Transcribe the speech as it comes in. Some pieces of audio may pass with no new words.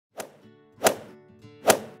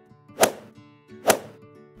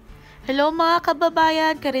Hello mga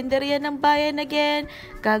kababayan, Carinderia ng Bayan again.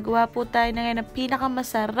 Gagawa po tayo ng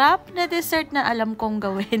pinakamasarap na dessert na alam kong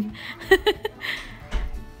gawin.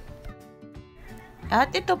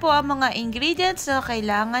 At ito po ang mga ingredients na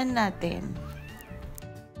kailangan natin.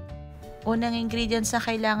 Unang ingredients na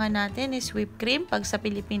kailangan natin is whipped cream. Pag sa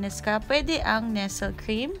Pilipinas ka, pwede ang Nestle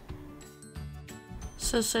cream.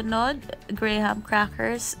 Susunod, graham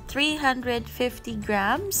crackers, 350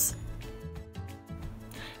 grams.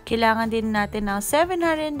 Kailangan din natin ng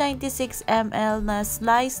 796 ml na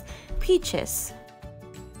sliced peaches.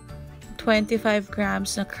 25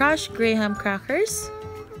 grams na crushed graham crackers.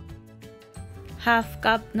 Half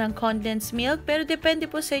cup ng condensed milk, pero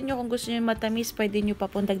depende po sa inyo kung gusto niyo matamis, pwede niyo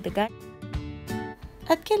pa pong dagdagan.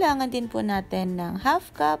 At kailangan din po natin ng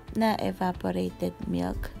half cup na evaporated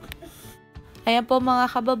milk. Ayan po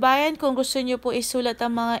mga kababayan, kung gusto niyo po isulat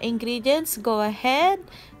ang mga ingredients, go ahead.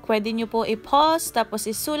 Pwede nyo po i-pause, tapos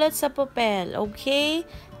isulat sa papel, okay?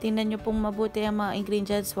 Tingnan nyo pong mabuti ang mga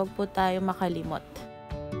ingredients, wag po tayo makalimot.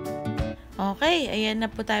 Okay, ayan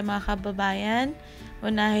na po tayo mga kababayan.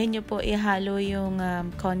 Unahin nyo po ihalo yung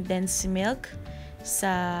condensed milk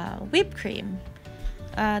sa whipped cream.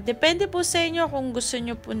 Depende po sa inyo kung gusto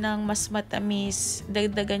nyo po ng mas matamis,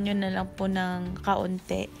 dagdagan nyo na lang po ng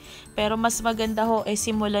kaunti. Pero mas maganda ho,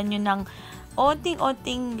 simulan nyo ng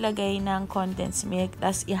onting-onting lagay ng condensed milk,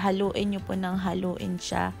 tapos ihaluin nyo po ng haluin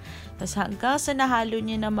siya. Tapos hanggang sa nahalo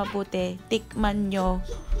nyo na mabuti, tikman nyo.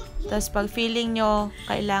 Tapos pag feeling nyo,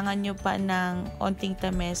 kailangan nyo pa ng onting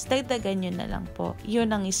tamis, dagdagan nyo na lang po.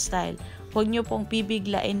 Yun ang style. Huwag nyo pong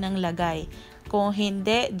bibiglain ng lagay. Kung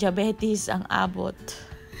hindi, diabetes ang abot.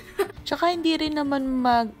 Tsaka hindi rin naman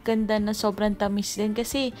maganda na sobrang tamis din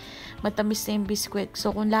kasi matamis na yung biskwit. So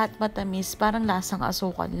kung lahat matamis, parang lasang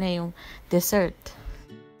asukal na yung dessert.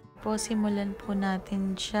 Po, simulan po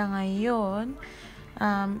natin siya ngayon.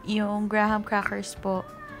 Yung graham crackers po,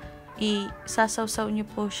 isasawsaw nyo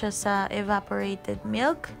po siya sa evaporated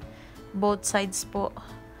milk. Both sides po.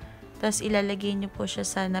 Tapos ilalagay nyo po siya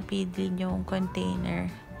sa napili nyong container.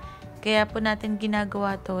 Kaya po natin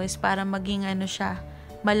ginagawa to is para maging siya,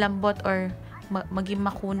 malambot or maging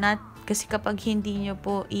makunat. Kasi kapag hindi nyo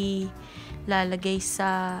po ilalagay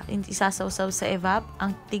isasawsaw sa evap,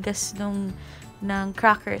 ang tigas ng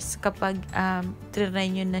crackers kapag trinay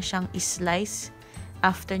nyo na siyang slice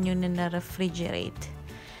after nyo na refrigerate.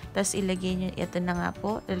 Tapos ilagay nyo, ito na nga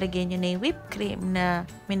po, ilagay nyo na yung whipped cream na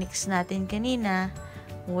minix natin kanina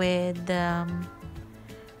with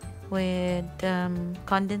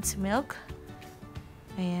condensed milk.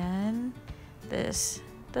 Ayan. Tapos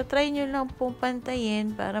try nyo lang pong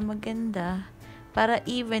pantayin para maganda. Para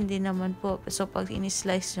even din naman po. So, pag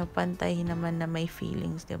in-slice nyo, pantay naman na may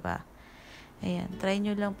feelings, diba? Ayan. Try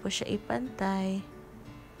nyo lang po siya ipantay.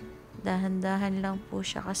 Dahan-dahan lang po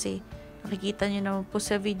siya kasi nakikita nyo naman po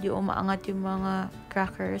sa video, umaangat yung mga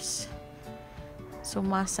crackers.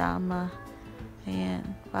 Sumasama. Ayan.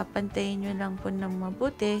 Papantayin nyo lang po ng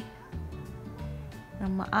mabuti.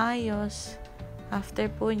 Ng maayos.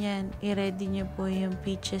 After po nyan, i-ready nyo po yung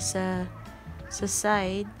peaches sa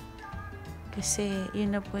side. Kasi,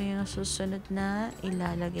 yun na po yung susunod na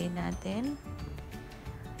ilalagay natin.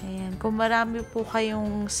 Ayan. Kung marami po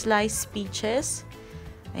kayong sliced peaches,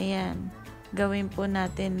 ayan, gawin po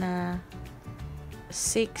natin na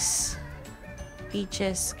 6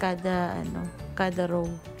 peaches kada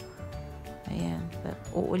row. Ayan.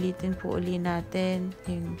 Uulitin po natin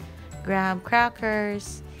yung graham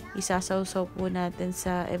crackers. Isasawsaw po natin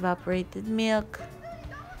sa evaporated milk.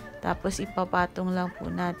 Tapos ipapatong lang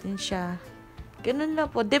po natin siya. Ganun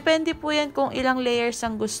lang po. Depende po yan kung ilang layers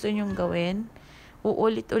ang gusto nyong gawin.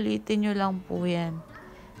 Uulit-ulitin nyo lang po yan.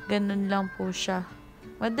 Ganun lang po siya.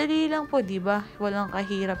 Madali lang po, diba? Walang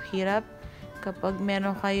kahirap-hirap. Kapag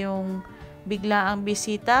meron kayong biglaang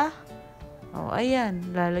bisita, ayan,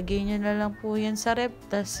 lalagay nyo na lang po yan sa rep.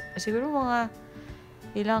 Tas, siguro mga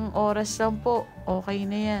ilang oras lang po, okay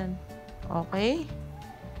na yan. Okay?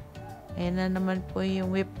 Ayan na naman po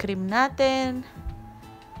yung whipped cream natin.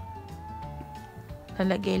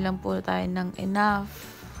 Lalagay lang po tayo ng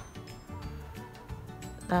enough.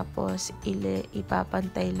 Tapos,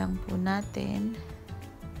 ipapantay lang po natin.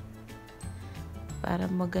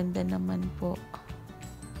 Para maganda naman po.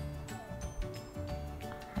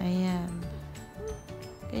 Ayan.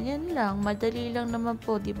 Ganyan lang. Madali lang naman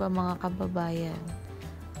po, di ba mga kababayan?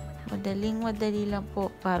 Madaling-madali lang po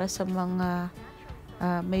para sa mga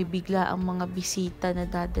may bigla ang mga bisita na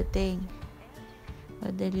dadating.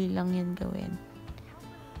 Madali lang yan gawin.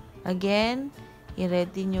 Again,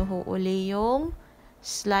 i-ready nyo ho uli yung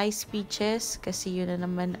sliced peaches kasi yun na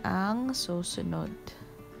naman ang susunod.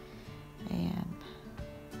 Ayan.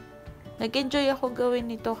 Nag-enjoy ako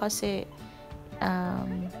gawin ito kasi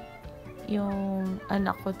yung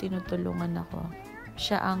anak ko, tinutulungan ako.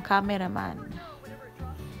 Siya ang cameraman.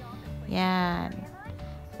 Yan.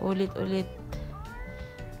 Ulit-ulit.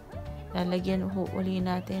 Lalagyan uli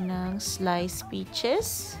natin ng sliced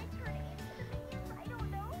peaches.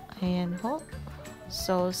 Ayan ho.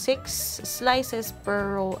 So, 6 slices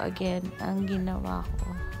per row again ang ginawa ko.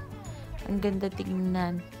 Ang ganda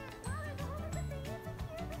tingnan.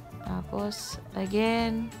 Tapos,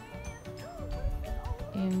 again,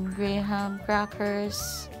 yung graham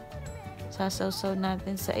crackers. Sasawsaw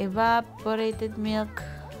natin sa evaporated milk.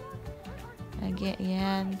 Again,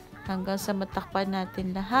 yan. Hanggang sa matakpan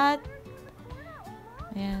natin lahat.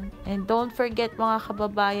 Ayan. And don't forget mga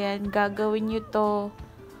kababayan, gagawin nyo to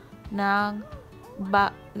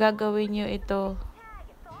gagawin nyo ito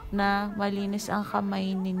na malinis ang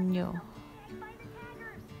kamay ninyo.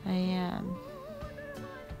 Ayan.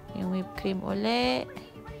 Yung whipped cream uli.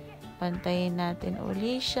 Pantayin natin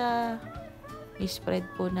uli siya. I-spread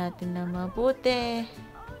po natin ng mabuti.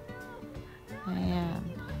 Ayan.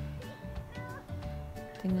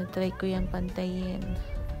 Tinatry ko yung pantayin.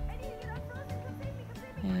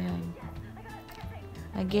 Ayan.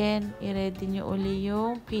 Again, i-ready nyo uli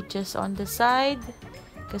yung peaches on the side.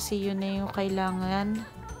 Kasi yun na yung kailangan.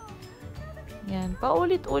 Yan.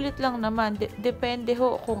 Paulit-ulit lang naman. Depende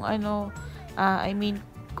ho kung ano,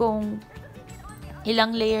 kung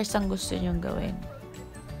ilang layers ang gusto nyong gawin.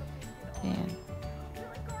 Ayan.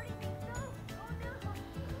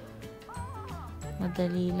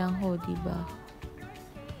 Madali lang ho, diba?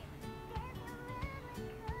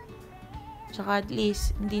 Tsaka at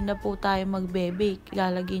least, hindi na po tayo magbe-bake.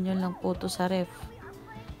 Ilalagay nyo lang po to sa ref.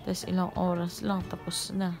 Tapos ilang oras lang,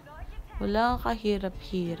 tapos na. Wala kang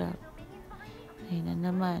kahirap-hirap. Ayun na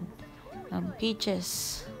naman. Ang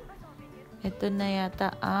peaches. Ito na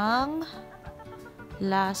yata ang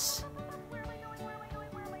last.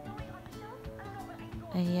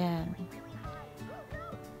 Ayan.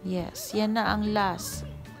 Yes, yan na ang last.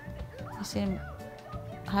 Kasi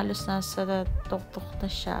halos nasa tuktok na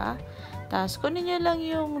siya. Tapos, kunin nyo lang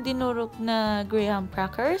yung dinurog na graham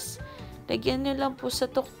crackers. Lagyan nyo lang po sa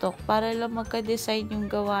tuktok para lang magka-design yung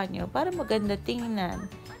gawa nyo. Para maganda tingnan.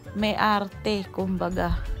 May arte,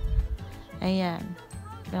 kumbaga. Ayan.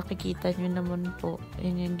 Nakikita nyo naman po.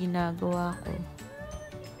 Yan yung ginagawa ko.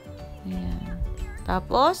 Ayan.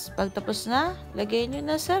 Tapos, pagtapos na, lagay nyo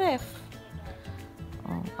na sa ref.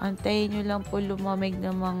 O, antayin nyo lang po lumamig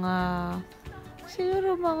ng mga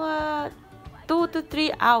siguro mga 2 to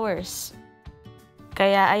 3 hours.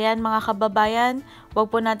 Kaya ayan mga kababayan, huwag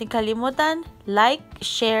po natin kalimutan, like,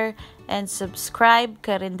 share, and subscribe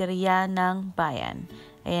Carinderia ng Bayan.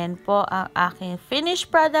 Ayan po ang aking finished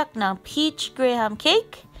product ng peach graham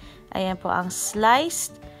cake. Ayan po ang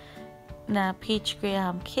sliced na peach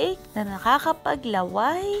graham cake na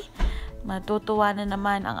nakakapaglaway. Matutuwa na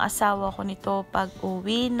naman ang asawa ko nito pag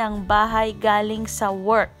uwi ng bahay galing sa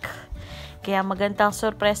work. Kaya magandang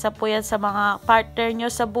sorpresa po yan sa mga partner nyo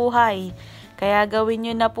sa buhay. Kaya gawin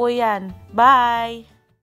nyo na po yan. Bye!